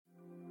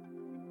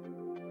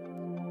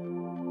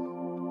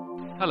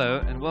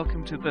Hello and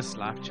welcome to this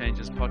Life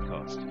Changes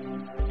podcast.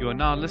 You are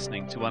now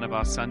listening to one of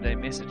our Sunday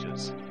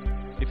messages.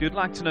 If you'd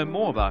like to know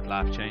more about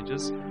Life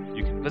Changes,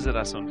 you can visit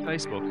us on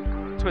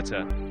Facebook,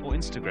 Twitter, or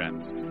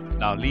Instagram.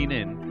 Now lean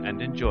in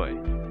and enjoy.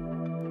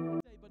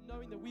 But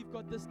knowing that we've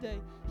got this day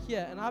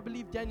here, and I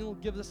believe Daniel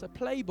gives us a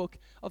playbook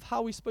of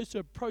how we're supposed to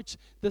approach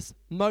this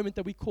moment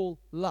that we call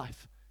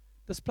life.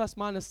 This plus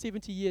minus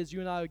 70 years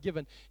you and I are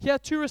given. Here are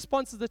two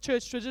responses the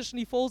church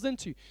traditionally falls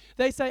into.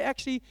 They say,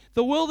 actually,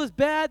 the world is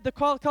bad, the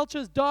culture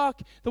is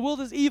dark, the world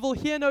is evil,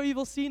 hear no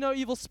evil, see no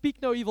evil,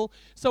 speak no evil.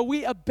 So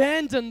we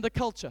abandon the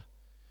culture.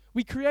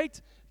 We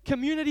create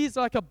communities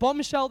like a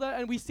bomb shelter,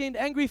 and we send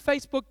angry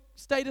Facebook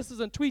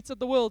statuses and tweets at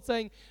the world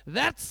saying,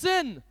 that's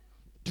sin.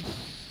 You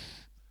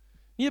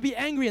need to be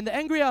angry, and the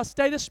angrier our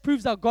status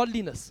proves our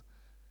godliness.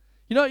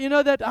 You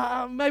know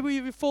that maybe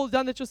you fall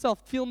down that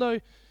yourself, feel no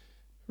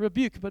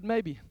rebuke, but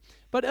maybe.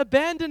 But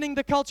abandoning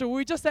the culture,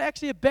 we just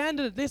actually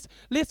abandon it.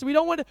 We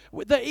don't want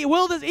to, the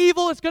world is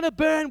evil, it's going to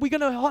burn, we're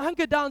going to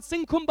hunker down,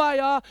 sing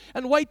kumbaya,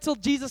 and wait till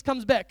Jesus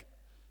comes back.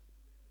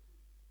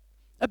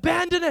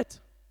 Abandon it.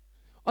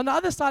 On the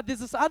other side, there's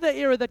this other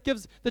era that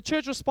gives the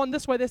church respond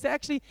this way. They say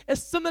actually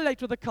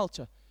assimilate with the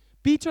culture.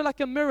 Be to like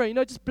a mirror,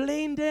 just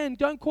blend in,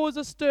 don't cause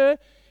a stir,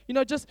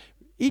 just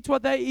eat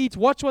what they eat,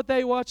 watch what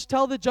they watch,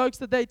 tell the jokes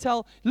that they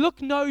tell,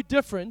 look no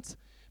different.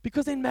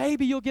 Because then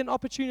maybe you'll get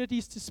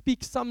opportunities to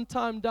speak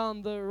sometime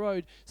down the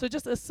road. So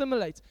just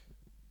assimilate.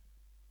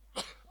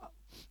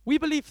 We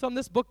believe from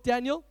this book,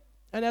 Daniel,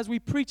 and as we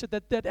preach it,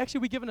 that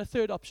actually we're given a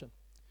third option.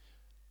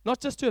 Not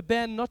just to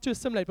abandon, not to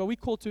assimilate, but we're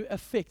called to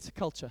affect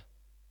culture.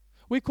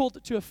 We're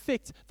called to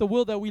affect the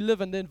world that we live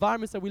in, the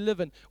environments that we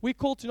live in. We're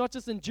called to not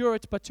just endure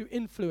it, but to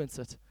influence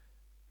it.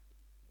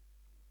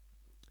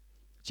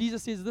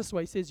 Jesus says this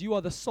way, he says, you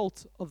are the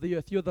salt of the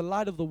earth, you're the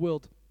light of the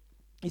world.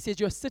 He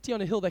says, you're a city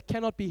on a hill that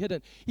cannot be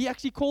hidden. He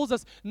actually calls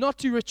us not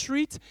to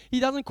retreat.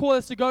 He doesn't call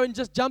us to go and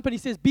just jump in. He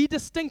says, be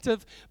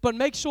distinctive, but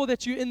make sure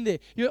that you're in there.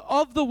 You're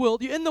of the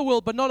world. You're in the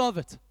world, but not of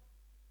it.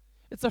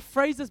 It's a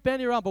phrase that's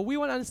bandied around, but we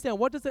want to understand,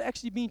 what does it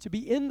actually mean to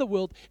be in the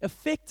world,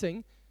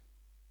 affecting,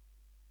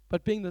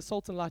 but being the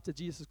salt and light that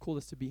Jesus has called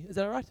us to be? Is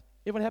that all right?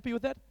 Everyone happy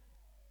with that?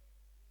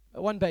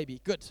 One baby.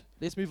 Good.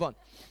 Let's move on.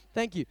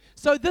 Thank you.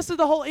 So this is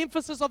the whole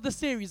emphasis of the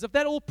series. If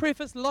that all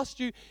preface lost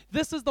you,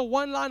 this is the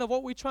one line of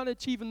what we're trying to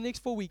achieve in the next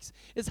 4 weeks,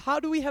 is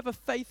how do we have a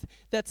faith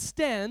that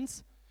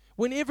stands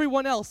when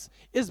everyone else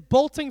is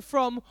bolting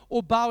from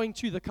or bowing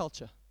to the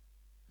culture?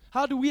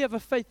 How do we have a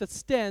faith that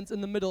stands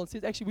in the middle and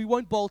says, actually, we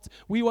won't bolt,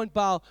 we won't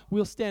bow,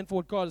 we'll stand for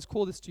what God has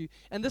called us to?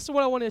 And this is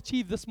what I want to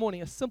achieve this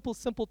morning, a simple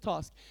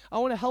task. I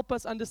want to help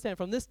us understand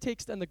from this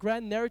text and the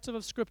grand narrative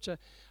of Scripture,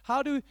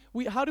 how do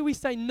we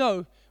say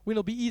no when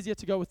it'll be easier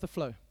to go with the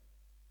flow?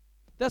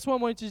 That's what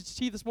I want to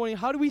achieve this morning.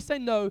 How do we say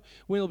no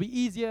when it'll be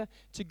easier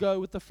to go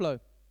with the flow?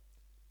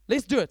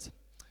 Let's do it.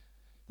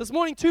 This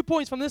morning, 2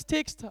 points from this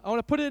text. I want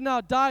to put it in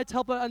our diet to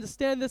help us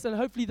understand this, and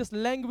hopefully this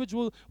language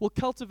will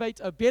cultivate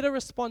a better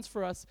response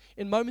for us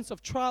in moments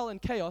of trial and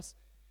chaos.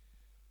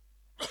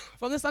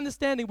 From this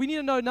understanding, we need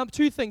to know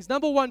two things.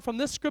 Number one, from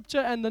this Scripture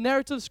and the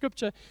narrative of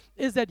Scripture,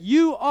 is that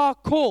you are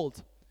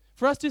called.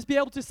 For us to be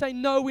able to say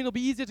no when it'll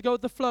be easier to go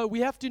with the flow, we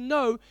have to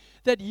know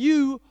that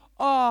you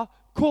are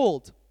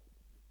called.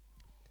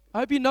 I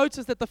hope you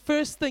notice that the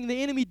first thing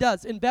the enemy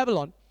does in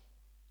Babylon,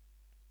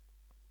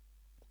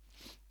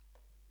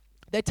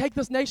 they take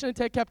this nation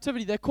into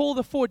captivity. They call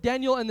the four,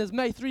 Daniel and his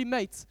three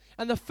mates.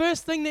 And the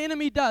first thing the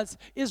enemy does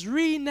is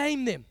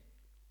rename them.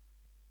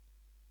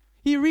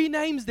 He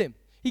renames them.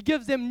 He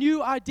gives them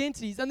new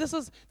identities. And this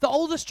is the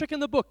oldest trick in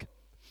the book.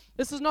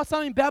 This is not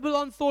something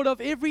Babylon thought of.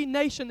 Every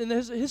nation in the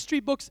history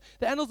books,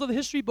 the annals of the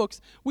history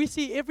books, we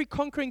see every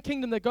conquering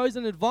kingdom that goes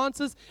and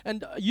advances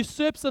and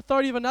usurps the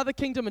authority of another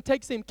kingdom and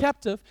takes them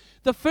captive.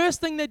 The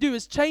first thing they do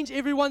is change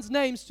everyone's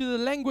names to the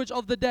language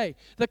of the day,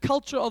 the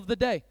culture of the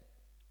day.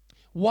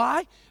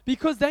 Why?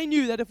 Because they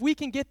knew that if we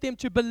can get them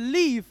to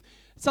believe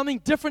something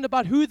different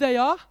about who they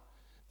are,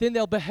 then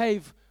they'll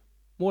behave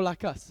more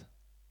like us.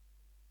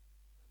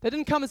 They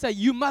didn't come and say,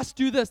 you must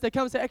do this. They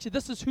come and say, actually,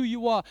 this is who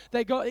you are.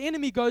 The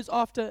enemy goes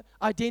after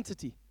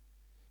identity.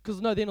 Because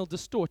then it'll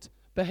distort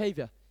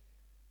behavior.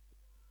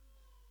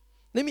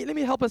 Let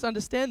me help us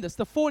understand this.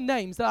 The four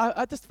names,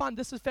 I just find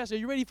this is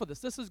fascinating. Are you ready for this?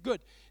 This is good.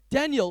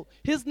 Daniel,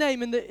 his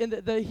name in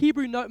the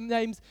Hebrew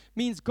names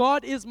means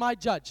God is my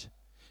judge.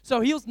 So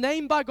he was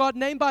named by God,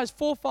 named by his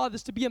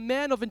forefathers to be a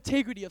man of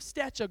integrity, of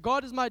stature.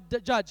 God is my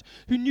judge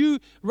who knew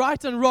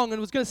right and wrong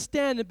and was going to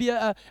stand and be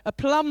a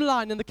plumb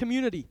line in the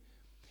community.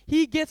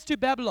 He gets to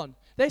Babylon.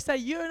 They say,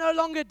 you're no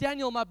longer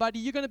Daniel, my buddy.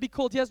 You're going to be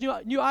called, he has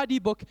a new ID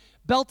book,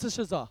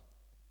 Belteshazzar,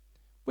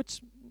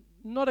 which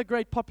not a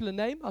great popular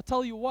name. I'll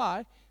tell you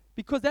why.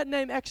 Because that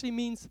name actually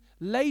means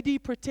lady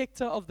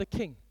protector of the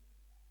king.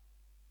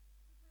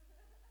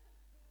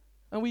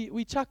 And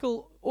we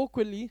chuckle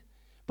awkwardly.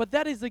 But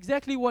that is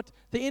exactly what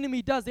the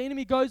enemy does. The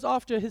enemy goes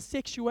after his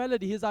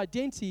sexuality, his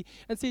identity,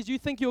 and says, you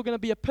think you're going to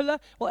be a pillar?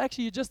 Well,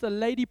 actually, you're just a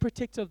lady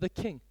protector of the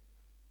king.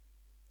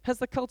 Has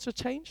the culture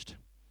changed?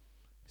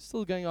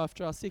 still going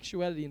after our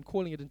sexuality and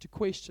calling it into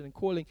question and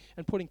calling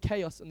and putting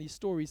chaos in these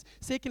stories.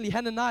 Secondly,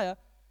 Hananiah,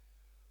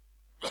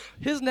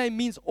 his name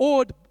means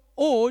awed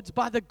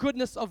by the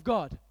goodness of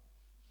God.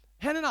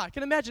 Hananiah, I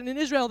can imagine in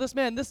Israel, this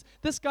man,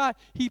 this guy,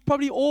 he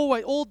probably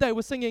all day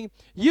was singing,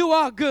 "You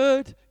are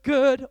good,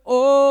 good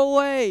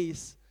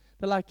always."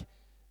 They're like,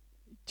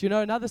 do you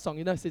know another song?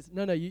 It says,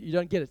 no, you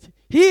don't get it.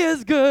 He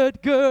is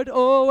good, good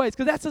always,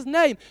 because that's his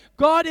name.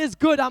 God is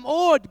good. I'm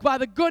awed by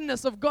the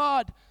goodness of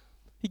God.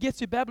 He gets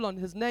to Babylon.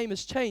 His name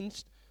is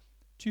changed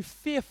to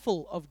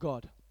fearful of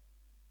God.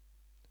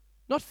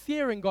 Not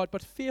fearing God,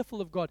 but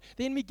fearful of God.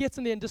 The enemy gets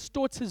in there and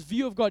distorts his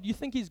view of God. You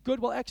think he's good?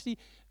 Well, actually,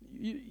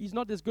 he's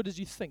not as good as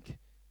you think.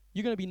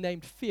 You're going to be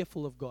named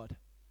fearful of God.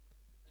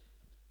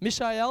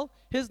 Mishael,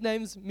 his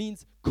name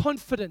means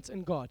confident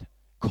in God.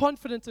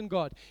 Confident in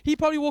God. He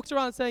probably walks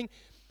around saying,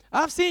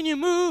 "I've seen you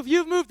move.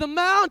 You've moved the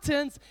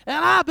mountains, and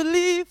I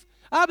believe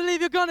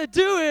you're going to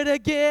do it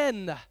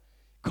again."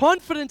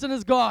 Confident in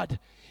his God.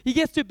 He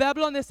gets to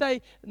Babylon. They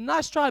say,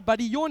 "Nice try,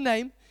 buddy. Your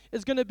name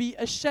is going to be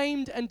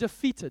ashamed and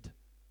defeated."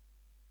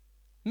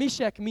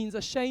 Meshach means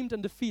ashamed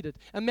and defeated.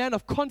 A man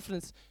of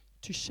confidence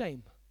to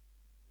shame.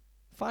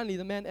 Finally,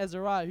 the man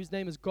Azariah, whose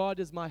name is God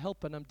is my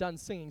helper, and I'm done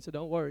singing, so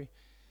don't worry.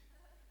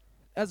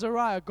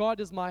 Azariah, God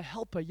is my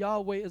helper.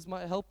 Yahweh is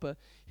my helper.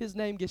 His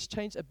name gets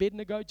changed.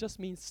 Abednego just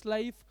means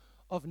slave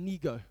of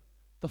Nego,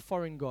 the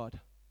foreign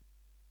god.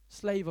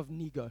 Slave of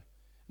Nego.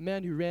 A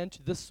man who ran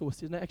to this source.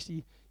 He said, "No,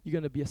 actually, you're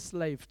going to be a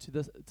slave to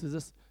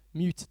this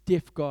mute,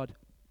 deaf God."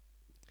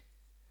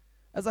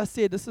 As I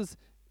said, this is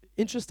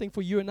interesting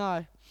for you and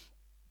I.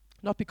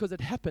 Not because it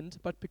happened,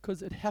 but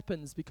because it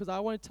happens. Because I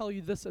want to tell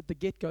you this at the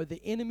get-go.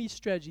 The enemy's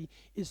strategy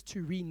is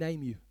to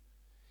rename you.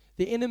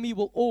 The enemy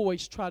will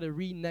always try to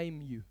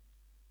rename you.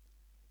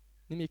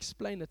 Let me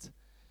explain it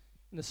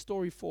in a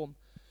story form.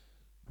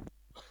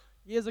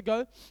 Years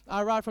ago,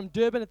 I arrived from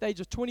Durban at the age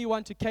of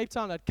 21 to Cape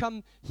Town. I'd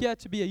come here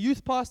to be a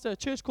youth pastor, a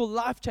church called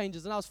Life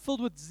Changers, and I was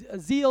filled with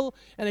zeal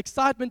and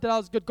excitement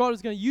that God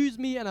was going to use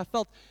me, and I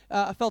felt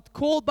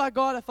called by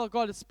God. I felt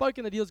God had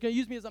spoken that He was going to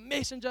use me as a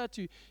messenger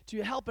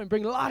to help and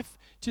bring life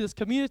to this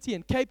community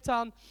in Cape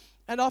Town.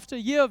 And after a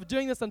year of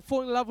doing this and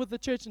falling in love with the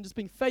church and just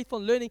being faithful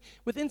and learning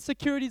with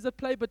insecurities at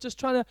play, but just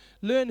trying to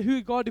learn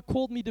who God had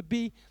called me to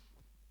be,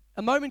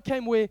 a moment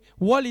came where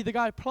Wally, the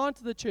guy who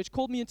planted the church,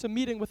 called me into a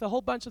meeting with a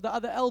whole bunch of the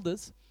other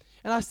elders.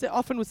 And I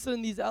often would sit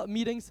in these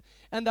meetings,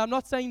 and I'm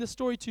not saying this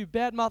story to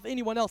badmouth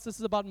anyone else. This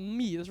is about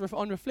me. This is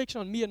on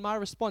reflection on me and my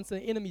response to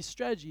the enemy's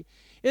strategy.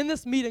 In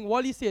this meeting,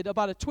 Wally said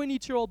about a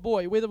 22-year-old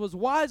boy, whether it was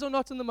wise or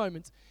not in the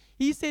moment,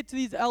 he said to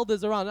these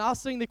elders around, and I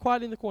was sitting there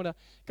quietly in the corner,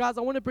 "Guys,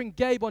 I want to bring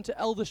Gabe onto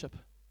eldership."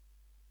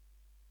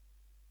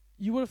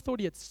 You would have thought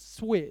he had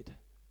sworn.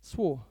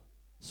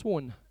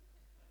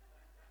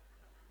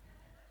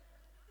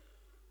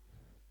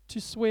 To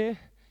swear,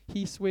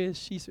 he swears,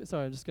 she swears.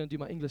 Sorry, I'm just going to do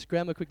my English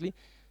grammar quickly.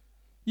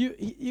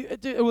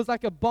 It was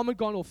like a bomb had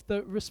gone off.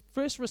 The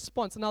first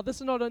response, and now this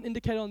is not an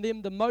indicator on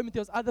them, the moment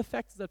there was other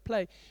factors at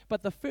play,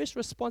 but the first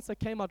response that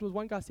came out was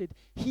one guy said,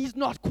 "He's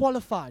not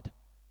qualified."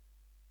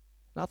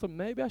 And I thought,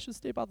 maybe I should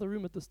step out of the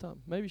room at this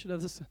time. Maybe we should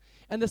have this.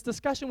 And this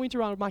discussion went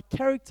around. My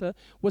character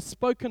was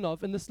spoken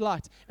of in this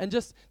light. And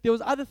just, there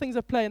was other things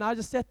at play, and I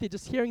just sat there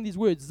just hearing these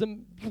words,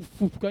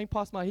 going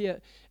past my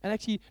ear, and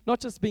actually not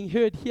just being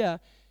heard here,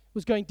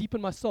 was going deep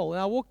in my soul.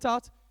 And I walked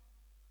out,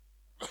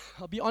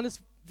 I'll be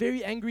honest,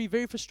 very angry,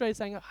 very frustrated,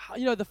 saying,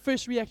 the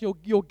first reaction,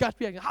 your gut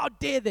reaction, how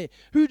dare they?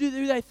 Who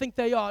do they think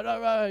they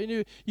are?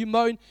 You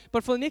moan.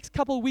 But for the next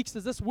couple of weeks,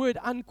 as this word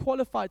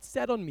unqualified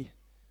sat on me,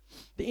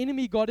 the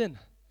enemy got in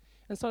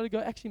and started to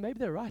go, actually, maybe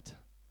they're right.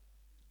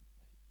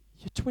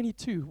 You're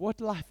 22.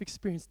 What life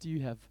experience do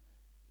you have?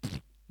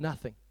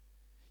 Nothing.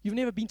 You've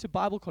never been to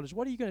Bible college.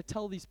 What are you going to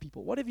tell these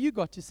people? What have you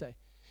got to say?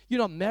 You're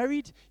not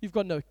married. You've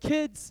got no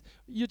kids.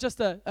 You're just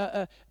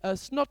a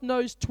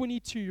snot-nosed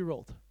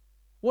 22-year-old.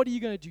 What are you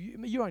going to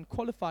do? You're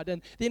unqualified.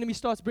 And the enemy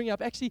starts bringing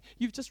up, actually,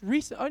 you've just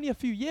only a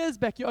few years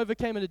back, you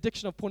overcame an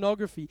addiction of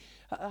pornography.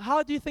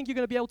 How do you think you're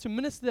going to be able to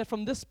minister that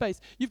from this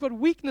space? You've got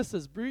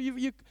weaknesses, Brew.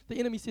 The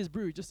enemy says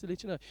Brew, just to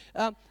let you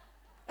know.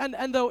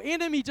 And the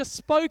enemy just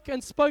spoke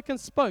and spoke and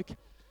spoke.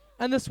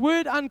 And this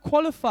word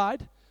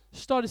unqualified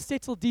started to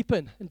settle deeper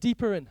in and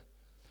deeper in.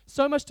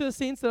 So much to the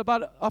sense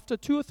that after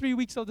 2 or 3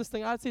 weeks of this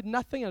thing, I had said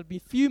nothing. I'd be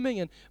fuming,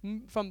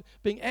 and from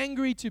being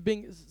angry to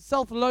being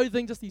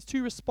self-loathing, just these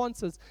two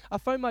responses. I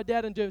phoned my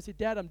dad in Durban and said,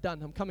 "Dad, I'm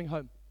done. I'm coming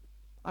home.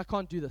 I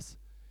can't do this.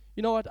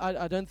 You know what?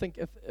 I don't think,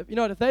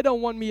 if they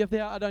don't want me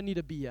I don't need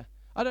to be here.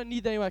 I don't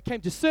need them anyway. I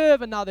came to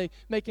serve, and now they're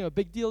making a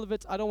big deal of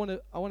it. I want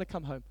to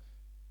come home."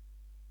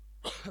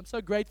 I'm so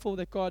grateful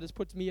that God has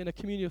put me in a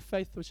community of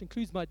faith, which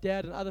includes my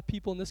dad and other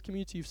people in this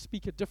community who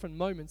speak at different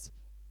moments.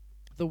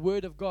 The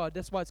word of God.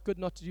 That's why it's good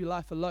not to do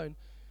life alone.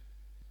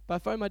 But I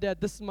phoned my dad.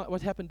 This is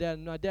what happened, Dad.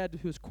 And my dad,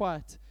 who was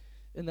quiet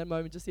in that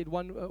moment, just said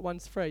one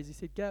phrase. He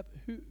said, "Gab,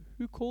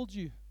 who called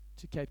you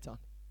to Cape Town?"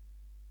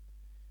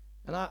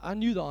 And I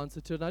knew the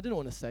answer to it, and I didn't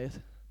want to say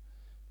it.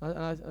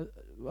 I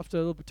after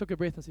a little bit, took a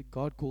breath and said,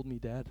 "God called me,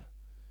 Dad."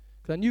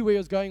 Because I knew where he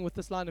was going with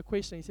this line of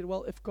questioning. He said,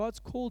 "Well, if God's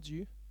called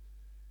you,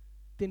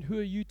 then who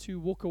are you to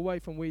walk away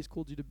from where He's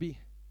called you to be,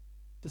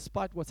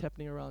 despite what's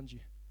happening around you?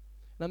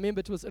 And I remember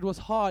it was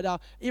hard.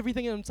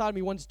 Everything inside of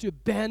me wanted to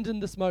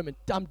abandon this moment.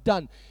 I'm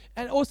done.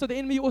 And also the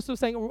enemy also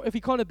saying, if he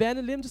can't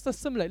abandon, let him just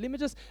assimilate. Let me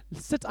just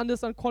sit under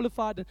this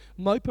unqualified and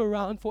mope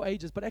around for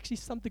ages. But actually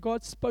something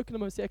God's spoken to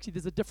him and said, actually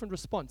there's a different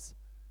response.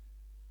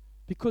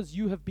 Because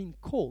you have been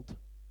called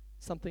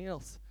something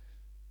else.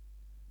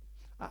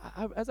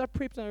 As I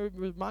prepped and I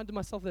reminded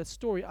myself of that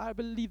story, I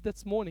believe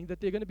this morning that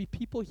there are going to be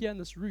people here in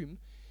this room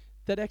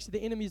that actually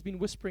the enemy has been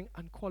whispering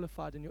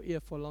unqualified in your ear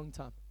for a long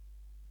time.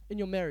 In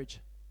your marriage.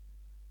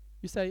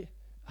 You say,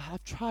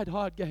 I've tried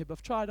hard, Gabe.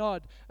 I've tried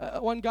hard.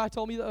 One guy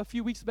told me a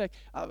few weeks back,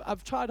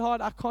 I've tried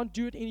hard. I can't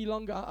do it any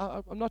longer.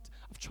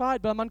 I've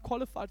tried, but I'm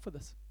unqualified for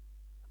this.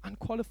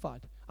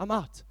 Unqualified. I'm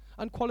out.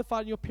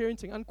 Unqualified in your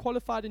parenting.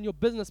 Unqualified in your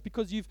business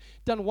because you've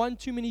done one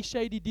too many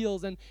shady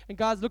deals. And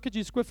guys look at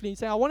you swiftly and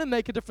say, I want to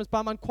make a difference, but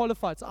I'm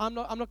unqualified. So I'm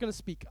not going to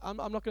speak. I'm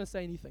not going to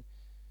say anything.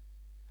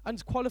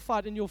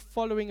 Unqualified in your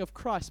following of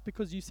Christ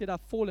because you said,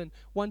 I've fallen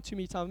one too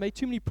many times, made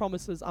too many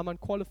promises, I'm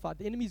unqualified.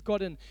 The enemy's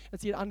got in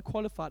and said,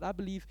 unqualified. I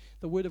believe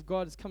the word of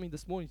God is coming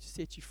this morning to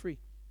set you free.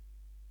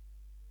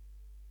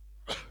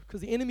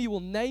 Because the enemy will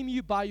name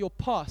you by your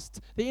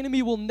past. The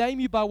enemy will name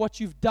you by what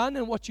you've done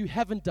and what you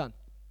haven't done.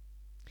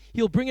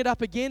 He'll bring it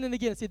up again and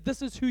again and say,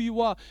 this is who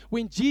you are.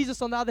 When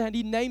Jesus, on the other hand,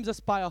 He names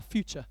us by our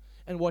future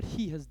and what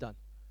He has done.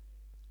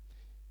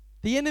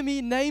 The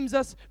enemy names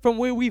us from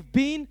where we've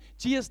been.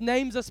 Jesus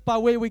names us by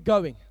where we're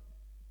going.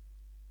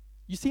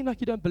 You seem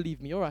like you don't believe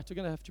me. All right, we're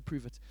going to have to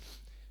prove it.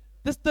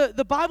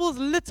 The Bible is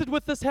littered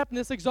with this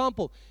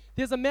example.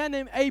 There's a man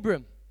named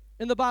Abram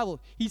in the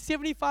Bible. He's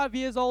 75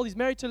 years old. He's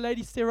married to a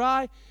lady,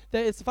 Sarai.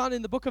 It's found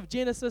in the book of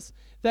Genesis.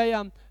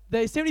 They're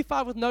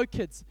 75 with no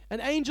kids. An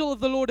angel of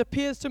the Lord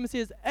appears to him and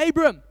says,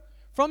 Abram,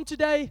 from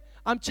today,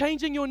 I'm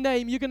changing your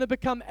name. You're going to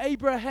become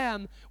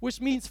Abraham, which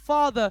means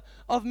father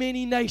of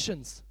many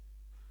nations.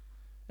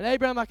 And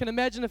Abraham, I can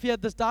imagine if he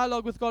had this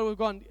dialogue with God, we've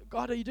gone,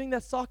 God, are you doing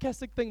that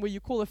sarcastic thing where you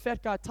call a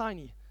fat guy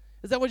tiny?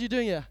 Is that what you're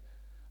doing here?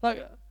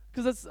 Like,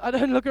 because I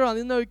don't look around,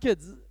 there's no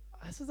kids.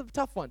 This is a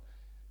tough one.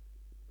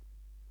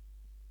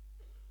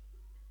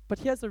 But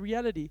here's the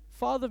reality.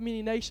 Father of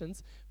many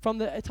nations, from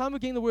the time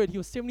of getting the word, he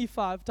was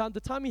 75. The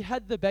time he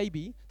had the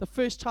baby, the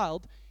first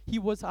child, he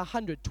was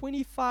 100.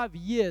 25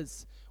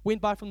 years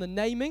went by from the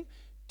naming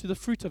to the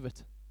fruit of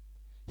it.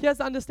 Here's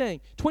the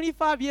understanding.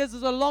 25 years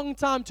is a long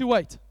time to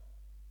wait.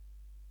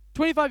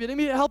 25 years, let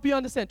me help you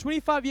understand.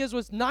 25 years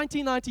was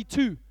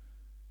 1992.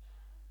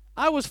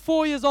 I was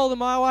 4 years old and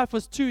my wife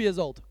was 2 years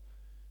old.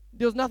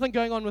 There was nothing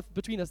going on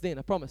between us then,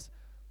 I promise.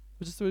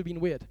 It just would have been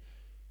weird.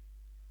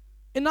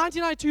 In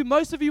 1992,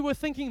 most of you were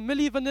thinking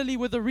Milli Vanilli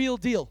were the real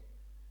deal.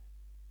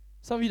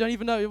 Some of you don't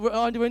even know,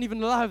 weren't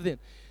even alive then.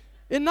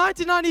 In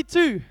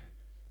 1992,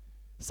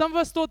 some of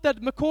us thought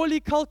that Macaulay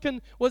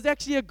Culkin was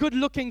actually a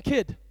good-looking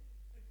kid.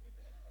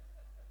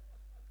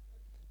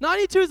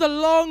 92 is a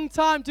long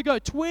time to go.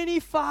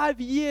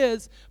 25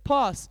 years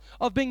pass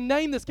of being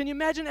named this. Can you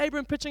imagine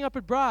Abraham pitching up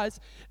at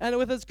Bry's and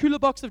with his cooler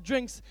box of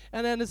drinks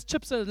and then his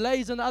chips and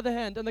Lay's on the other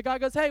hand. And the guy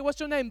goes, hey, what's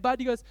your name, bud?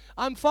 He goes,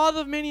 I'm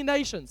father of many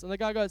nations. And the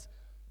guy goes,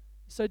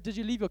 so did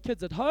you leave your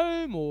kids at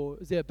home or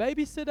is there a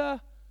babysitter?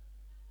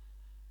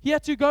 He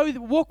had to go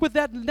walk with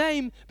that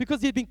name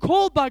because he had been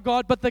called by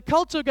God, but the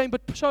culture going,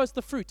 but show us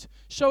the fruit.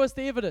 Show us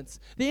the evidence.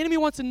 The enemy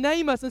wants to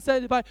name us and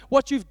say by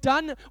what you've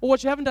done or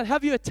what you haven't done.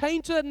 Have you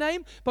attained to that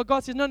name? But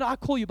God says, no, I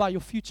call you by your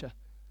future.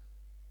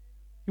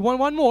 You want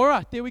one more? All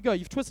right, there we go.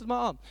 You've twisted my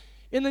arm.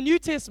 In the New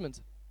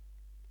Testament,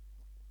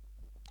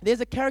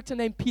 there's a character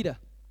named Peter.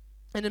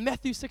 And in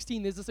Matthew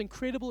 16, there's this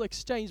incredible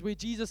exchange where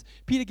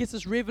Peter gets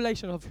this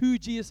revelation of who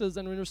Jesus is.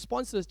 And in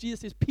response to this,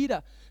 Jesus says,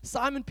 Peter,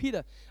 Simon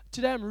Peter,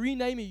 today I'm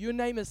renaming you. Your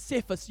name is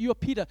Cephas. You are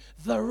Peter,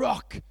 the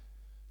rock,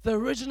 the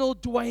original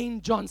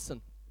Dwayne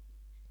Johnson.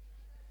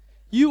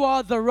 You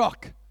are the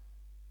rock.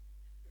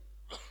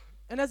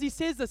 And as he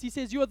says this, he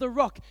says, you are the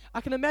rock.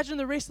 I can imagine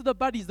the rest of the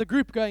buddies, the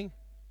group going,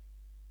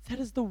 that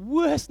is the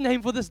worst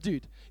name for this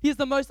dude. He is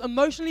the most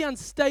emotionally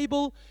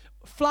unstable,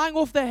 flying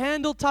off the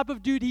handle type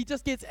of dude. He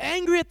just gets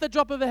angry at the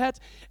drop of a hat,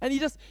 and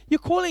you're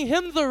calling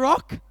him the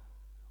rock?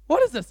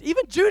 What is this?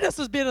 Even Judas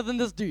is better than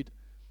this dude.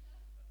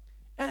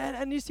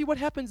 And you see what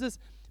happens is,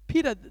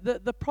 Peter,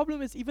 the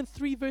problem is even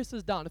 3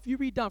 verses down. If you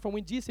read down from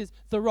when Jesus says,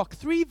 the rock,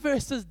 3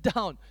 verses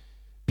down,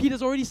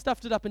 Peter's already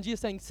stuffed it up, and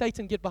Jesus saying,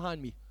 Satan, get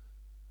behind me.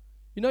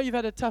 You know you've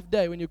had a tough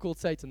day when you're called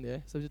Satan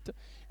there. So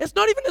it's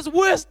not even his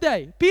worst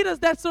day. Peter's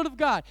that sort of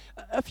guy.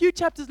 A few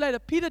chapters later,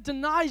 Peter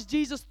denies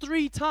Jesus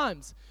 3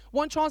 times.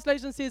 One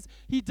translation says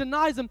he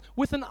denies him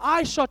with an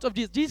eye shot of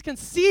Jesus. Jesus can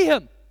see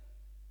him.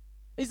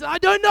 He says, I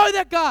don't know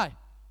that guy.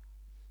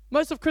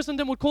 Most of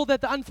Christendom would call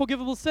that the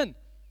unforgivable sin.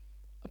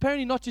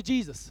 Apparently not to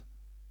Jesus.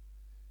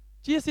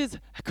 Jesus says,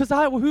 because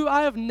who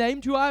I have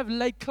named, who I have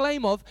laid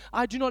claim of,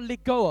 I do not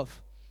let go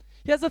of.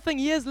 Here's the thing,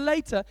 years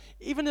later,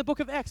 even in the book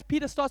of Acts,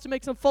 Peter starts to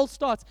make some false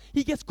starts.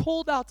 He gets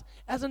called out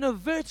as an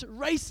overt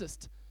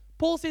racist.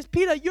 Paul says,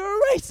 Peter, you're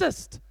a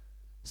racist.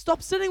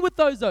 Stop sitting with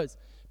those.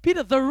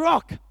 Peter, the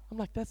rock. I'm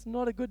like, that's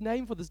not a good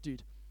name for this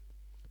dude.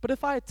 But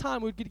if I had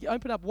time, we would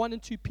open up 1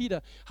 and 2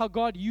 Peter, how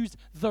God used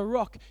the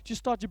rock to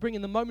start to bring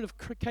in the moment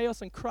of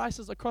chaos and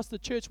crisis across the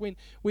church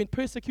when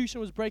persecution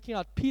was breaking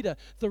out. Peter,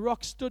 the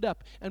rock, stood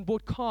up and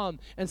brought calm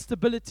and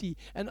stability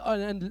and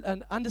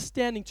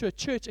understanding to a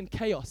church in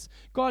chaos.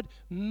 God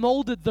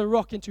molded the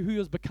rock into who he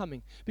was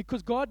becoming,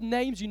 because God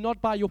names you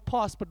not by your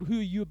past, but who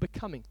you are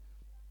becoming.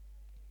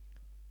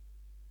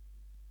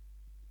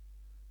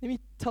 Let me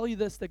tell you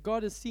this, that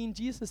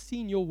Jesus has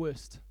seen your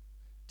worst.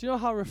 Do you know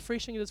how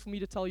refreshing it is for me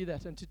to tell you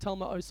that and to tell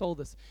my own soul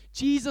this?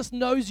 Jesus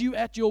knows you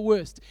at your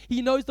worst.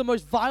 He knows the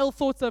most vile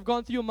thoughts that have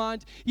gone through your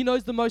mind. He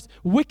knows the most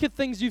wicked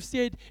things you've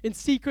said in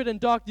secret and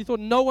dark you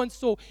thought no one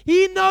saw.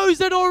 He knows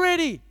it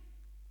already.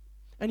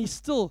 And he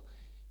still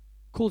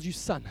calls you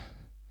son,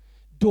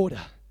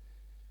 daughter,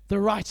 the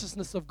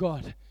righteousness of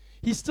God.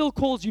 He still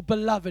calls you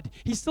beloved.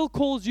 He still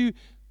calls you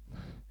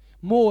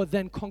more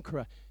than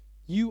conqueror.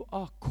 You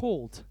are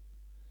called.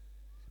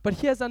 But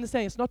here's the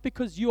understanding. It's not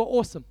because you are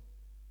awesome,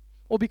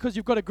 or because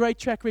you've got a great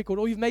track record,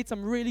 or you've made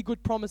some really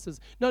good promises.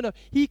 No.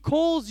 He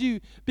calls you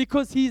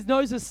because he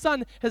knows his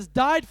son has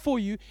died for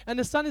you, and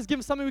the son has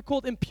given something we call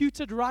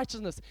imputed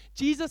righteousness.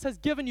 Jesus has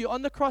given you,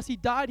 on the cross he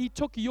died, he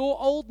took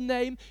your old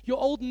name, your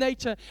old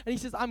nature, and he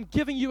says, I'm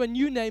giving you a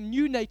new name,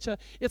 new nature.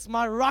 It's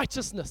my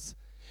righteousness.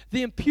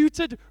 The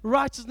imputed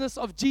righteousness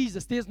of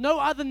Jesus. There's no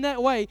other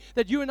way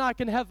that you and I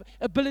can have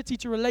ability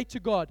to relate to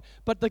God,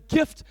 but the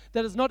gift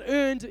that is not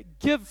earned,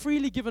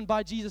 freely given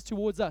by Jesus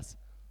towards us.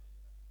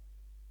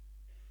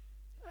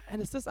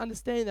 And it's this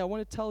understanding that I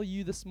want to tell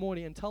you this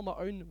morning and tell my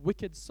own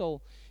wicked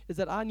soul, is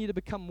that I need to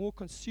become more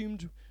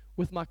consumed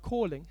with my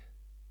calling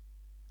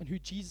and who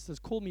Jesus has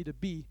called me to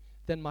be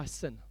than my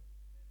sin.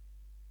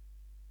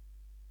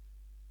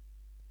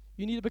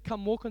 You need to become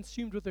more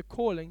consumed with your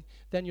calling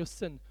than your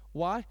sin.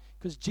 Why?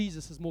 Because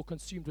Jesus is more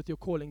consumed with your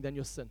calling than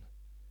your sin.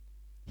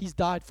 He's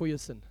died for your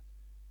sin.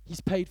 He's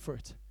paid for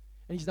it.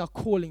 And he's now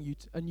calling you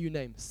to a new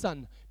name.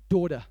 Son,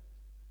 daughter,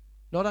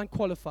 not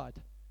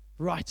unqualified.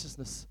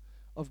 Righteousness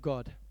of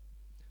God.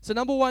 So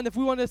number one, if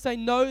we want to say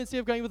no instead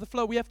of going with the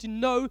flow, we have to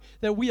know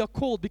that we are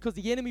called, because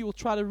the enemy will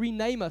try to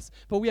rename us,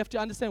 but we have to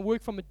understand,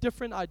 work from a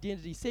different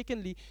identity.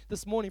 Secondly,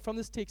 this morning from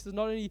this text is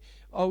not only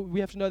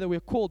we have to know that we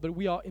are called, but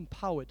we are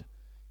empowered.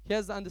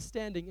 Here's the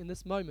understanding in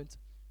this moment,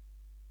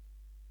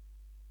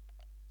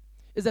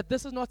 is that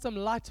this is not some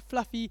light,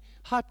 fluffy,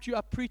 hyped you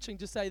up preaching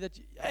to say that,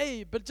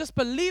 hey, but just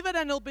believe it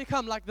and it'll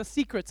become like The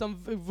Secret, some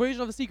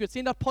version of The Secret.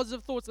 Send out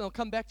positive thoughts and they'll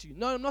come back to you.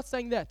 No, I'm not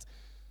saying that.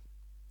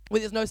 Where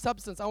there's no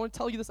substance. I want to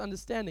tell you this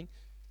understanding,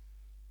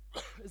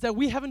 is that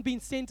we haven't been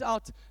sent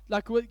out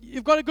like,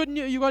 you've got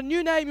a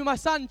new name, you're my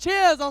son.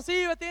 Cheers, I'll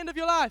see you at the end of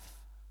your life.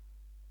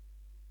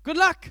 Good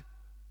luck.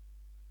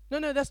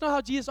 No, that's not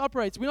how Jesus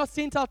operates. We're not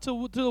sent out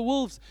to the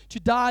wolves to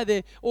die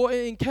there or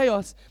in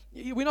chaos.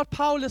 We're not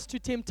powerless to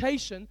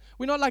temptation.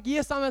 We're not like,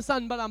 yes, I'm a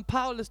son, but I'm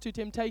powerless to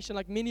temptation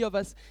like many of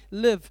us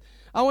live.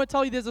 I want to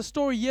tell you, there's a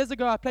story. Years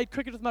ago, I played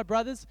cricket with my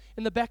brothers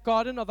in the back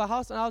garden of our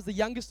house, and I was the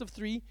youngest of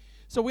 3.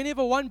 So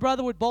whenever one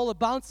brother would bowl a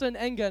bouncer in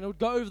anger and it would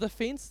go over the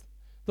fence,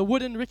 the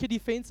wooden rickety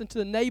fence, into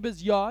the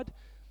neighbor's yard,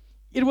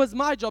 it was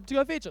my job to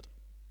go fetch it.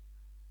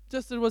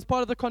 Just, it was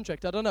part of the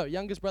contract. I don't know.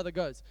 Youngest brother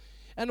goes.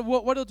 And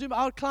what he'll do,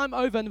 I'll climb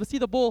over and we'll see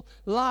the ball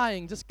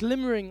lying, just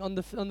glimmering on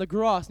the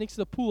grass next to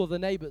the pool of the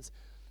neighbors.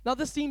 Now,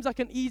 this seems like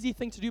an easy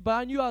thing to do, but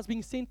I knew I was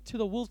being sent to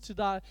the wolves to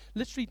die,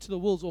 literally to the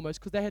wolves almost,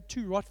 because they had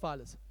 2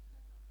 Rottweilers.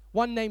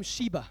 One named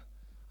Sheba.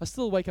 I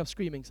still wake up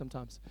screaming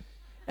sometimes.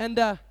 And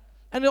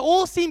it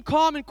all seemed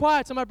calm and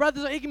quiet. So my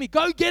brothers are egging me,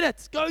 go get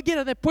it.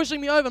 They're pushing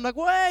me over. I'm like,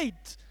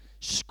 wait,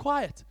 shh,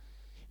 quiet.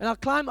 And I'll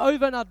climb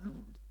over and I'll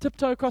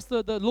tiptoe across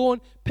the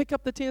lawn, pick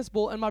up the tennis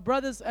ball, and my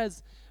brothers,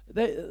 as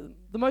the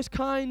most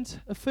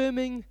kind,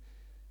 affirming,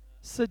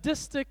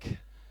 sadistic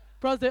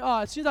brothers they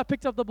are, as soon as I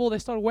picked up the ball, they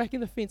started whacking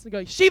the fence and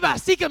going, Sheba,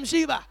 seek him,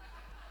 Sheba.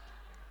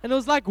 And it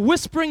was like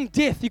whispering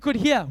death. You could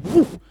hear,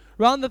 woof,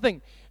 around the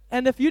thing.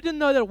 And if you didn't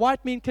know that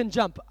white men can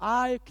jump,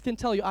 I can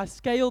tell you, I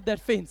scaled that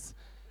fence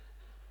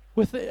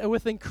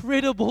with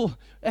incredible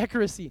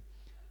accuracy.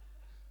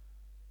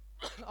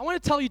 I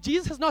want to tell you,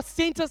 Jesus has not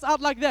sent us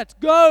out like that.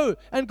 Go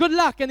and good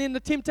luck. And then the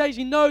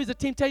temptation, he knows the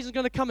temptation is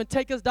going to come and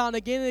take us down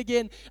again and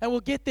again. And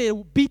we'll get there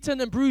beaten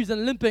and bruised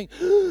and limping.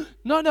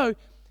 No.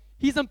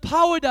 He's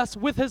empowered us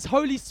with his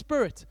Holy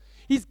Spirit.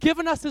 He's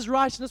given us his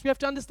righteousness. We have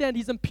to understand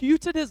he's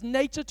imputed his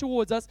nature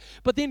towards us,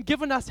 but then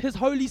given us his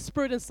Holy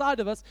Spirit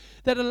inside of us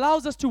that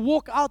allows us to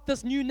walk out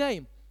this new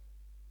name.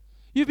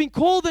 You've been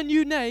called a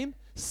new name,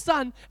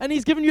 son, and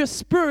he's given you a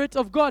spirit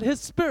of God, his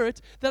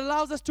spirit, that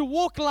allows us to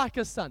walk like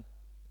a son.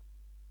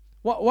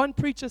 One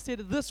preacher said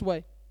it this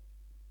way.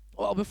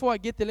 Well, before I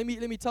get there, let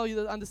me tell you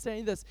that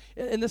understanding this.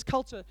 In this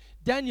culture,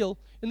 Daniel,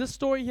 in this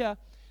story here,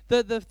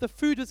 the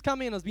food was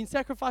coming and it was being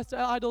sacrificed to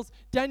idols.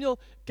 Daniel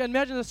can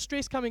imagine the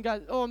stress coming,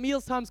 guys. Oh,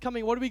 meals time's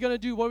coming. What are we going to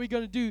do? We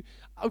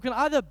can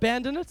either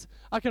abandon it.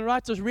 I can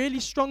write a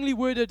really strongly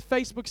worded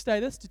Facebook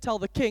status to tell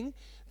the king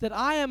that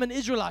I am an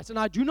Israelite and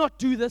I do not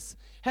do this.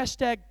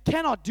 #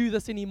 cannot do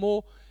this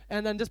anymore.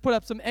 And then just put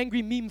up some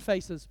angry meme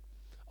faces.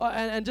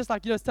 and just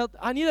like,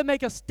 I need to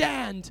make a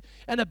stand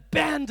and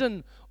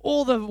abandon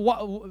all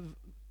the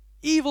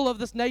evil of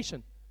this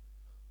nation.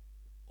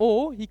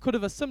 Or he could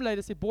have assimilated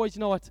and said, boys, you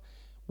know what?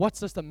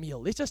 What's just a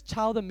meal? Let's just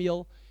chow the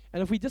meal.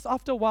 And if we just,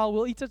 after a while,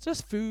 we'll eat it,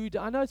 just food.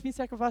 I know it's been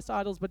sacrificed to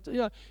idols, but,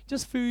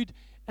 just food.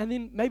 And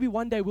then maybe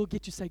one day we'll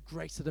get to say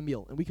grace at a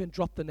meal, and we can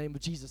drop the name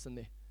of Jesus in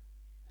there.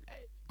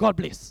 God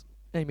bless.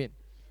 Amen.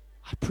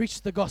 I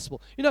preached the gospel.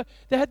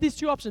 They had these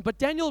two options, but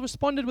Daniel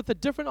responded with a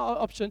different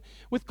option,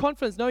 with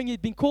confidence, knowing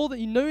he'd been called,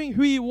 knowing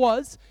who he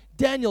was.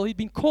 Daniel, he'd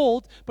been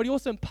called, but he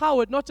also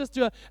empowered, not just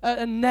to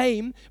a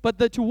name, but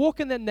to walk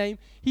in that name.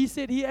 He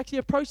said, he actually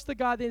approached the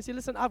guy there and said,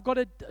 listen, I've got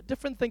a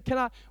different thing.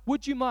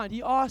 Would you mind?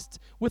 He asked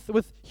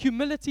with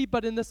humility,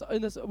 but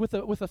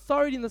with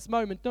authority in this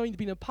moment, knowing he'd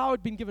been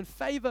empowered, been given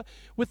favor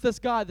with this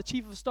guy, the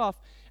chief of staff,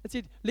 and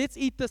said, let's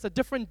eat this, a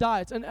different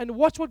diet, and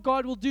watch what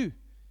God will do.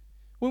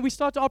 When we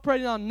start to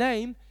operate in our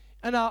name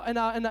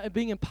and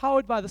being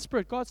empowered by the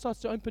Spirit, God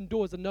starts to open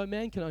doors that no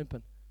man can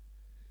open.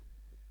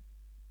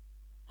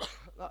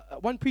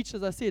 One preacher,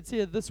 as I said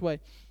it this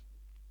way.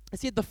 He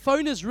said, the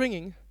phone is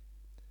ringing,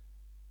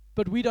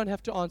 but we don't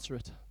have to answer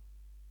it.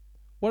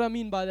 What do I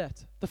mean by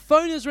that? The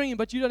phone is ringing,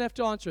 but you don't have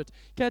to answer it.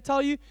 Can I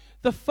tell you,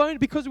 the phone,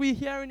 because we're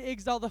here in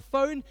exile, the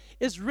phone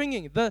is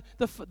ringing.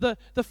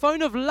 The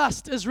phone of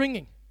lust is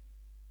ringing.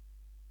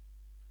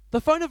 The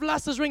phone of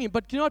lust is ringing,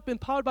 but you're not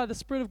empowered by the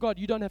Spirit of God.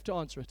 You don't have to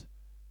answer it.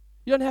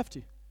 You don't have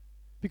to,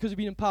 because you've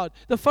been empowered.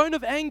 The phone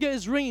of anger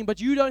is ringing,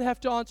 but you don't have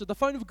to answer it. The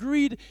phone of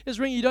greed is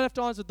ringing. You don't have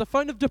to answer it. The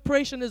phone of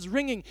depression is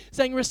ringing,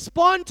 saying,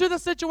 respond to the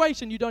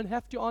situation. You don't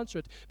have to answer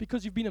it,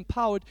 because you've been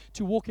empowered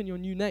to walk in your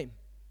new name.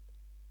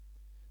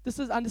 This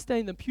is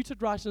understanding the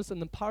imputed righteousness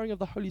and the empowering of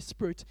the Holy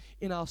Spirit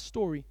in our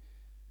story.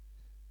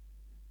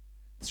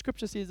 The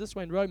scripture says this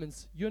way in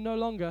Romans, you're no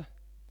longer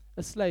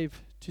a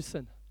slave to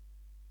sin.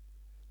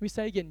 We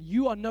say again,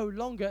 you are no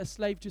longer a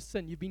slave to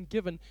sin. You've been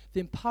given the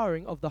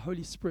empowering of the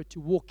Holy Spirit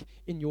to walk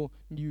in your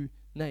new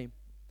name.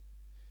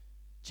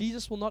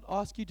 Jesus will not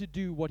ask you to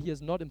do what he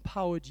has not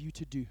empowered you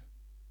to do.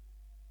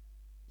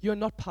 You are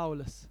not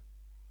powerless.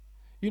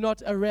 You're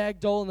not a rag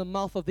doll in the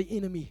mouth of the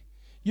enemy.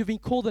 You've been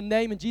called a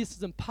name, and Jesus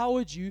has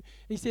empowered you. And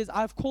he says,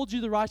 I've called you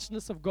the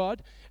righteousness of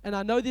God. And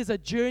I know there's a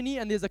journey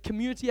and there's a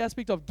community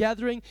aspect of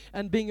gathering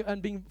and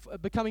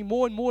becoming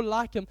more and more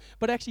like him.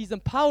 But actually, he's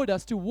empowered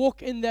us to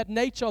walk in that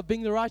nature of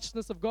being the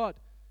righteousness of God.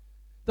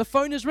 The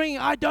phone is ringing.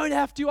 I don't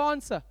have to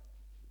answer.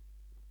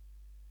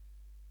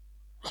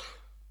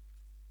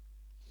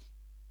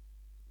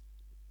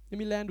 Let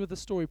me land with a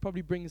story.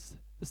 Probably brings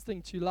this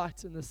thing to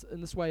light in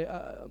this way.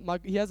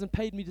 He hasn't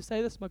paid me to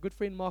say this. My good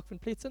friend Mark van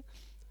Pletsen.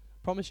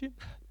 Promise you.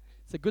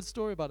 It's a good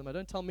story about him. I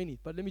don't tell many,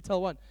 but let me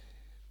tell one.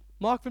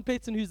 Mark van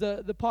Pletsen, who's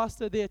the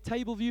pastor there at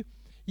Tableview,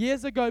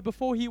 years ago,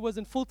 before he was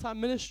in full-time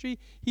ministry,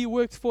 he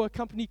worked for a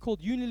company called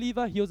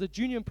Unilever. He was a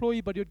junior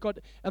employee, but he had got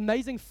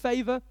amazing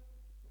favor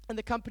in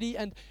the company,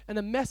 and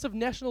a massive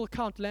national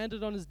account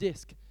landed on his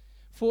desk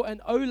for an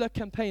Ola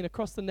campaign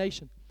across the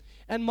nation.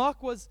 And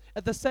Mark was,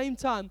 at the same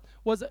time,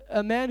 was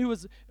a man who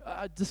was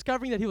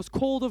discovering that he was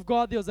called of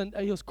God.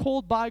 He was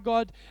called by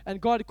God, and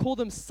God called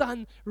him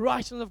son,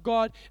 righteousness of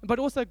God. But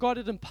also God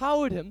had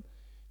empowered him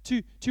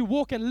to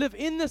walk and live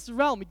in this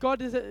realm. God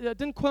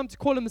didn't come to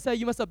call him and say,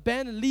 you must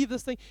abandon, leave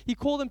this thing. He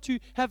called him to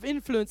have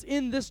influence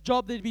in this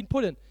job that he'd been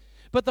put in.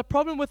 But the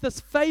problem with this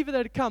favor that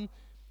had come,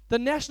 the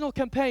national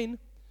campaign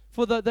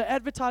for the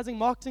advertising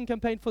marketing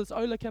campaign for this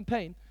Ola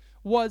campaign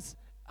was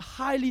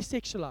highly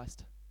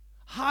sexualized.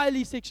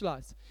 Highly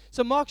sexualized.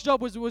 So Mark's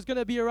job was going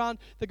to be go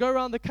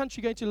around the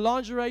country, going to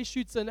lingerie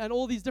shoots and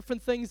all these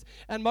different things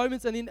and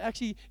moments, and then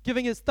actually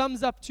giving his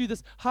thumbs up to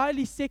this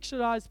highly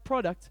sexualized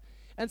product.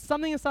 And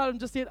something inside him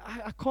just said,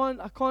 I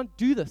can't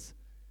do this.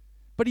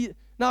 But he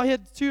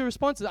had two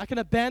responses. I can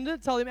abandon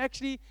it, tell him,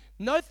 actually,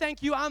 no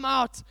thank you, I'm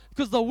out,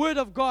 because the word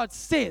of God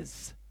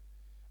says.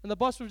 And the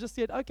boss would have just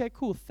said, okay,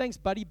 cool, thanks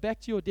buddy,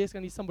 back to your desk, I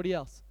need somebody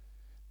else.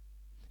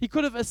 He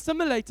could have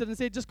assimilated and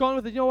said, just gone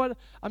with it. You know what?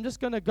 I'm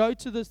just going to go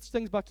to these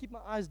things, but keep my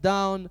eyes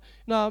down.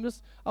 No,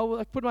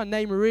 I'll put my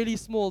name really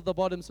small at the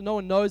bottom so no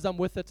one knows I'm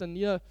with it. And,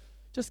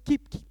 just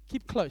keep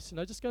close.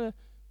 Just going to,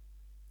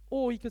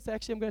 or he could say,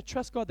 actually, I'm going to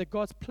trust God that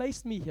God's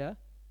placed me here,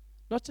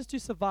 not just to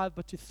survive,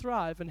 but to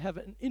thrive and have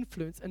an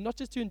influence, and not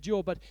just to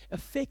endure, but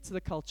affect the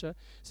culture.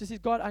 So he says,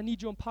 God, I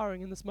need your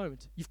empowering in this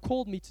moment. You've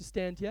called me to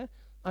stand here.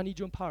 I need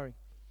your empowering.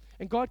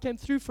 And God came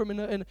through for him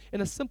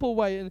in a simple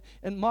way.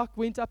 And Mark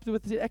went up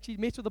with it, actually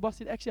met with the boss,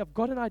 said, actually, I've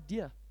got an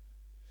idea.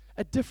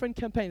 A different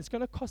campaign. It's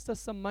going to cost us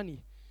some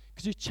money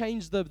because you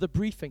changed the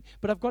briefing.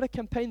 But I've got a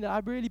campaign that I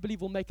really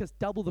believe will make us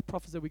double the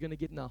profits that we're going to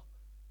get now.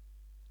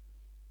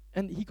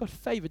 And he got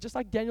favor, just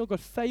like Daniel got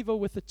favor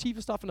with the chief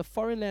of staff in a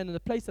foreign land, in a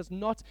place that's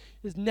not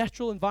his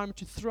natural environment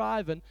to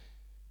thrive in.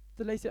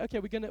 The lady said, okay,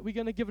 we're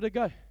going to give it a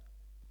go.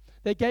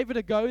 They gave it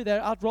a go. They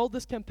outrolled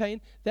this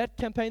campaign. That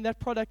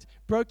product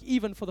broke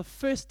even for the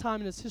first time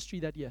in its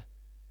history that year.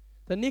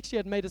 The next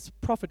year it made its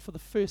profit for the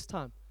first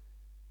time.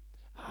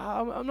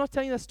 I'm not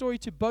telling that story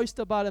to boast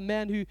about a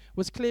man who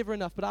was clever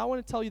enough, but I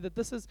want to tell you that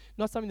this is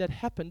not something that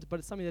happened, but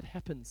it's something that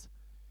happens.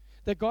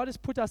 that God has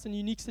put us in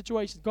unique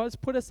situations. God has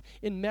put us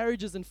in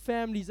marriages and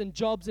families and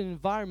jobs and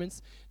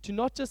environments to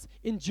not just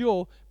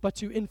endure, but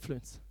to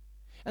influence.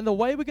 And the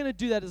way we're going to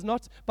do that is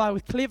not by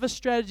with clever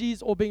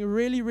strategies or being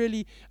really,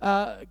 really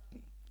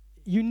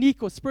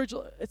unique or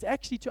spiritual. It's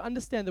actually to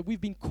understand that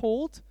we've been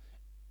called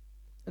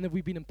and that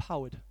we've been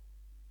empowered.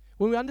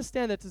 When we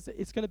understand that,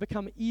 it's going to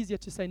become easier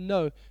to say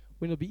no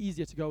when it'll be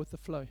easier to go with the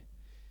flow.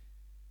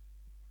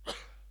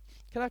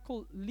 Can I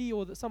call Lee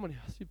or someone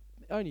else?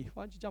 Oni,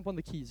 why don't you jump on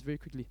the keys very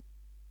quickly?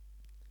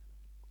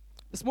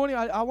 This morning,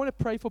 I want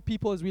to pray for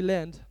people as we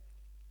land.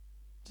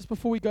 Just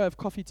before we go have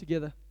coffee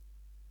together.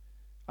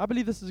 I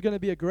believe this is going to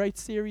be a great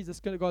series.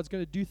 God's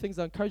going to do things.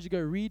 I encourage you to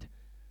go read.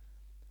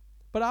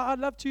 But I'd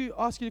love to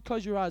ask you to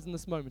close your eyes in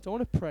this moment. I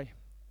want to pray.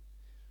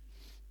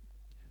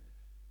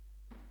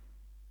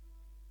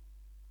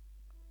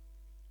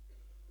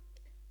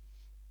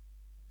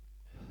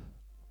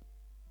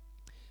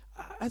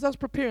 As I was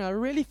preparing, I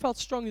really felt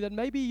strongly that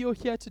maybe you're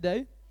here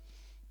today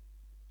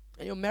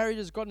and your marriage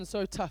has gotten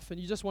so tough and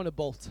you just want to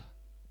bolt.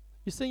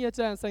 You're sitting here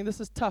today and saying,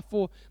 this is tough,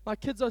 or my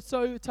kids are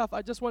so tough,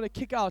 I just want to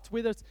kick out,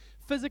 whether it's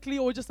physically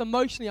or just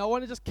emotionally, I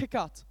want to just kick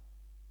out.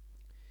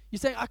 You're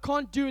saying, I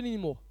can't do it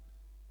anymore.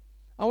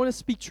 I want to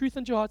speak truth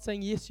into your heart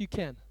saying, yes, you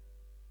can.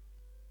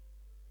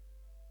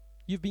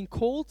 You've been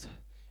called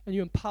and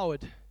you're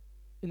empowered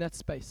in that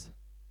space.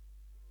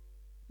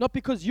 Not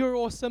because you're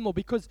awesome or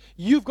because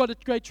you've got a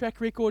great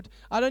track record.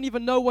 I don't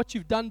even know what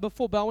you've done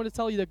before, but I want to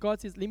tell you that God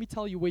says, let me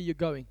tell you where you're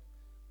going.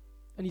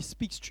 And He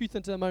speaks truth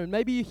into the moment.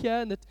 Maybe you're here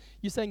and that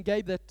you're saying,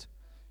 Gabe, that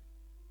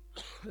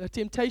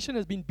temptation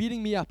has been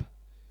beating me up.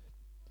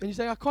 And you're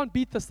saying, I can't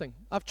beat this thing.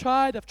 I've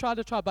tried,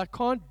 but I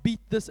can't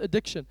beat this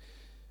addiction.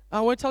 I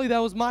want to tell you that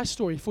was my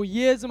story. For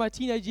years in my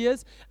teenage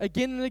years,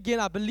 again and again,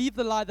 I believed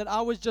the lie that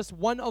I was just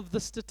one of the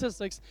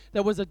statistics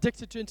that was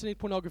addicted to internet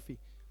pornography.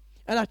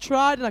 And I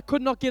tried and I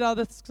could not get out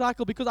of that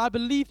cycle because I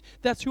believed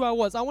that's who I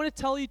was. I want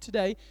to tell you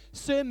today,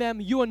 sir,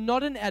 ma'am, you are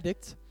not an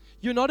addict.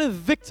 You're not a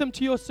victim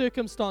to your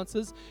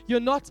circumstances. You're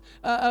not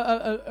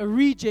a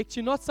reject.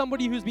 You're not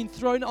somebody who's been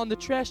thrown on the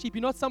trash heap.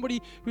 You're not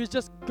somebody who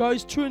just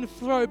goes to and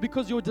fro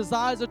because your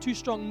desires are too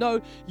strong.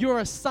 No, you're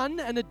a son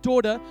and a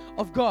daughter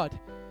of God.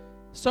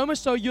 So much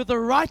so, you're the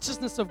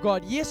righteousness of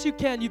God. Yes, you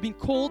can. You've been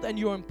called and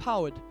you're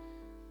empowered.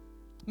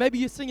 Maybe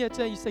you're sitting here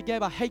today and you say,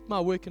 Gabe, I hate my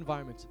work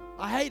environment.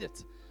 I hate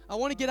it. I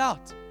want to get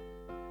out.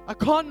 I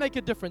can't make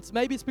a difference.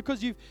 Maybe it's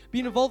because you've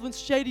been involved in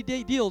shady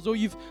deals, or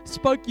you've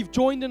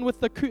joined in with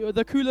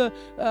the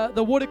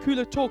water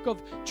cooler talk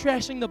of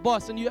trashing the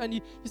boss, and you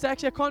say,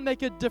 actually, I can't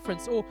make a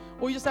difference, or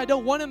you just say, I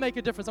don't want to make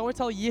a difference. I want to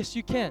tell you, yes,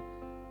 you can,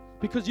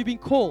 because you've been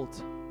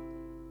called.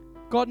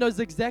 God knows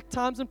the exact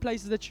times and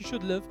places that you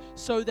should live,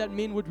 so that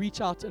men would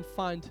reach out and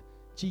find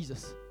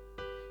Jesus.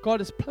 God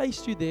has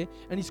placed you there,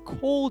 and He's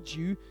called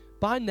you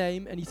by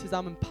name, and He says,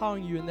 I'm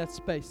empowering you in that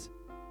space.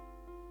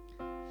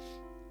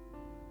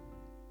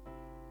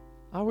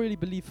 I really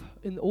believe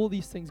in all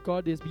these things,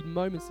 God, there's been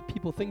moments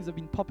that things have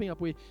been popping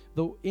up where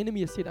the enemy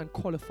has said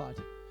unqualified.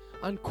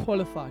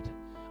 Unqualified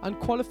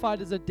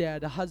as a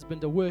dad, a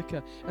husband, a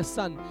worker, a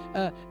son,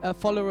 a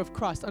follower of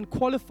Christ.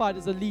 Unqualified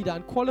as a leader.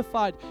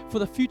 Unqualified for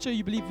the future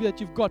you believe that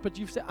you've got, but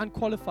you've said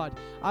unqualified.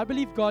 I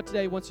believe God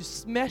today wants to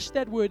smash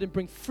that word and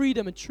bring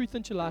freedom and truth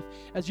into life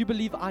as you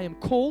believe I am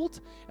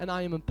called and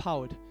I am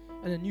empowered.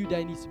 And a new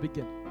day needs to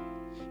begin.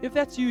 If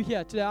that's you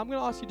here today, I'm going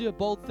to ask you to do a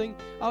bold thing.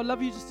 I would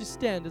love you just to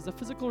stand as a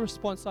physical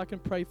response so I can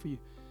pray for you.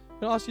 I'm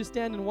going to ask you to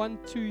stand in 1,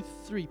 2,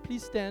 3.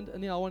 Please stand,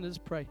 and then I want to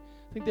just pray.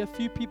 I think there are a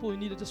few people who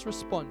need to just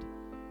respond.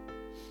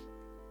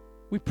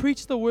 We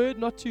preach the word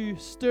not to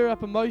stir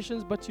up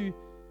emotions, but to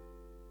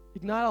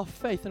ignite our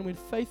faith. And when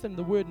faith and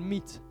the word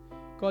meet,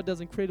 God does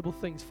incredible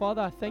things.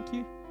 Father, I thank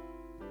you.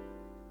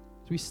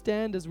 As we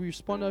stand, as we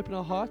respond, open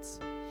our hearts.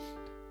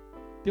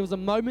 There was a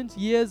moment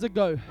years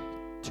ago,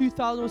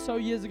 2,000 or so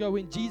years ago,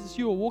 when Jesus,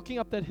 you were walking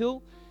up that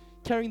hill,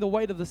 carrying the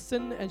weight of the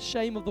sin and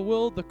shame of the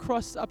world, the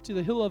cross up to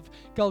the hill of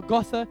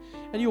Golgotha,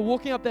 and you were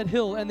walking up that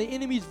hill, and the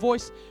enemy's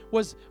voice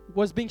was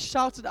being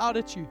shouted out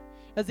at you.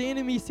 As the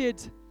enemy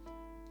said,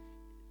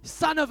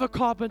 son of a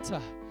carpenter,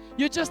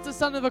 you're just a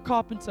son of a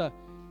carpenter.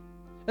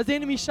 As the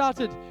enemy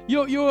shouted,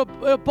 you're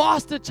a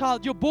bastard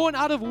child, you're born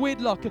out of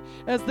wedlock.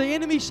 As the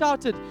enemy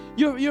shouted,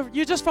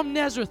 you're just from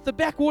Nazareth, the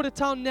backwater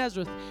town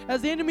Nazareth.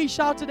 As the enemy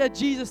shouted at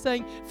Jesus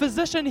saying,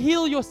 physician,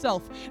 heal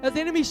yourself. As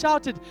the enemy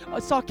shouted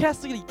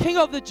sarcastically, King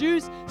of the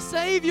Jews,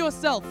 save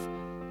yourself.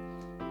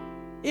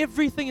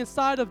 Everything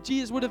inside of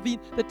Jesus would have been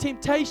the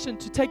temptation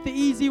to take the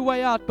easy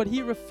way out, but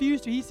He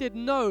refused to. He said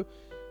no,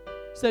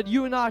 so that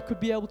you and I could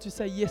be able to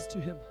say yes to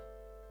Him.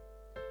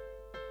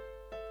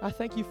 I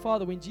thank you,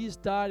 Father, when Jesus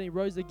died and He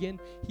rose again,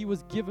 He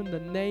was given the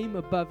name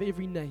above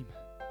every name.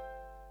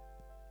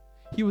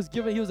 He was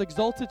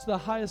exalted to the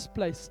highest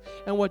place.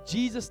 And what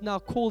Jesus now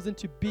calls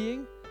into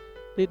being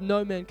let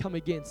no man come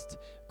against.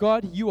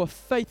 God, you are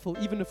faithful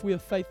even if we are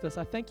faithless.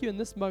 I thank you in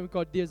this moment,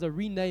 God, there's a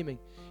renaming.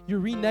 You're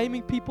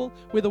renaming people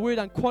where the word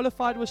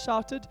unqualified was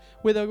shouted,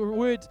 where the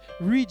word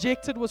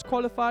rejected was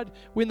qualified,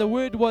 when the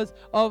word was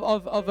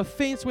of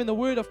offense, when the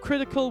word of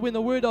critical, when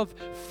the word of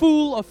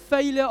fool, of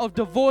failure, of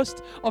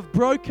divorced, of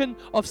broken,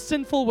 of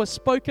sinful was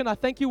spoken. I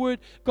thank you, word,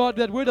 God,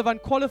 that word of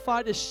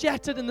unqualified is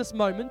shattered in this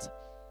moment.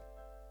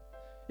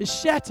 Is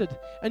shattered,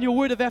 and your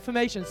word of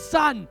affirmation,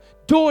 son,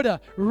 daughter,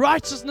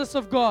 righteousness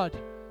of God,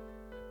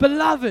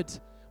 beloved,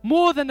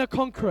 more than a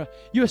conqueror.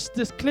 You're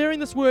declaring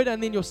this word,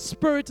 and then your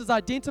spirit is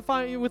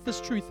identifying with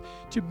this truth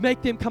to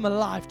make them come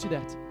alive to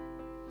that.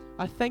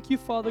 I thank you,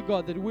 Father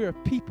God, that we're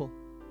a people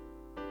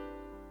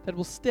that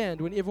will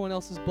stand when everyone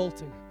else is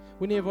bolting,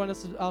 when everyone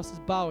else is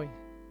bowing.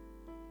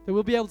 That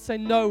we'll be able to say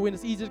no when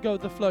it's easy to go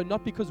with the flow,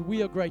 not because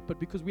we are great, but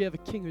because we have a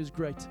King who's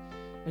great,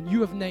 and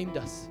you have named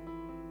us.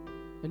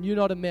 And you're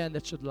not a man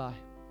that should lie.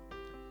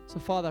 So,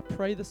 Father, I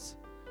pray this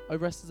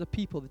over us as a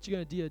people, that you're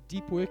going to do a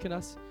deep work in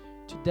us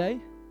today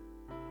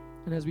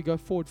and as we go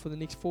forward for the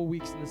next 4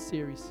 weeks in this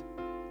series.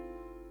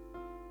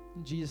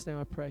 In Jesus' name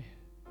I pray.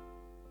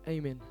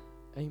 Amen.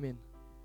 Amen.